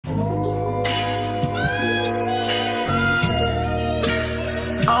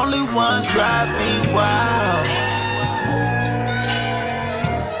one drive me wild.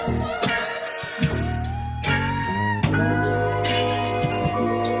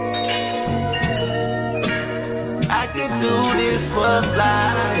 I could do this for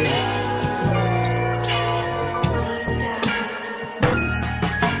life.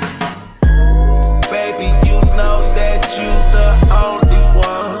 Baby, you know that you the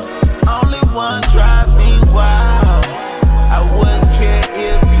only one drive me wild. I wouldn't care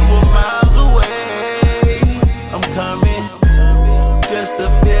if you were miles away. I'm coming just to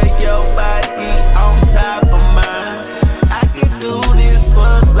feel your body on top of mine. I could do this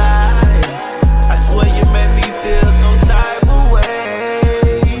for life. I swear you make me feel some type of way.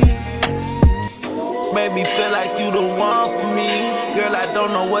 Make me feel like you the one for me. Girl, I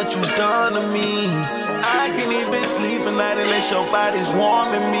don't know what you done to me. I can't even sleep at night unless your body's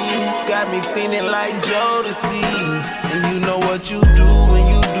warming me. Got me feeling like Jodeci. And you know what you do when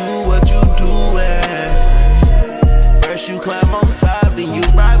you do what you doing. First you climb on top, then you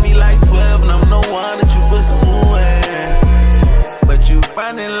ride me like 12, and I'm the one that you pursuing. But you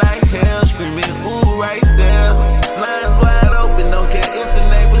running like hell, screaming ooh right there. Blinds wide open, don't care if the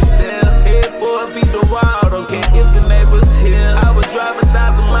neighbors there. Headboard beat the wall, don't care if the neighbors here. I would drive 1,000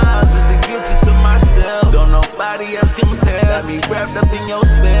 miles just to get you to myself. Don't nobody else compare. Got me wrapped up in your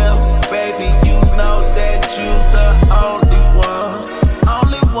spell. Baby, you know that you the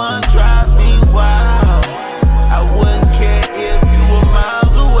only one drive me wild. I wouldn't care if you were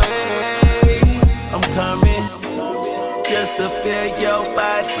miles away. I'm coming just to feel your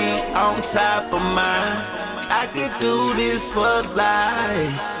body on top of mine. I could do this for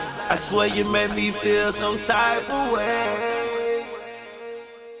life. I swear you make me feel some type of way.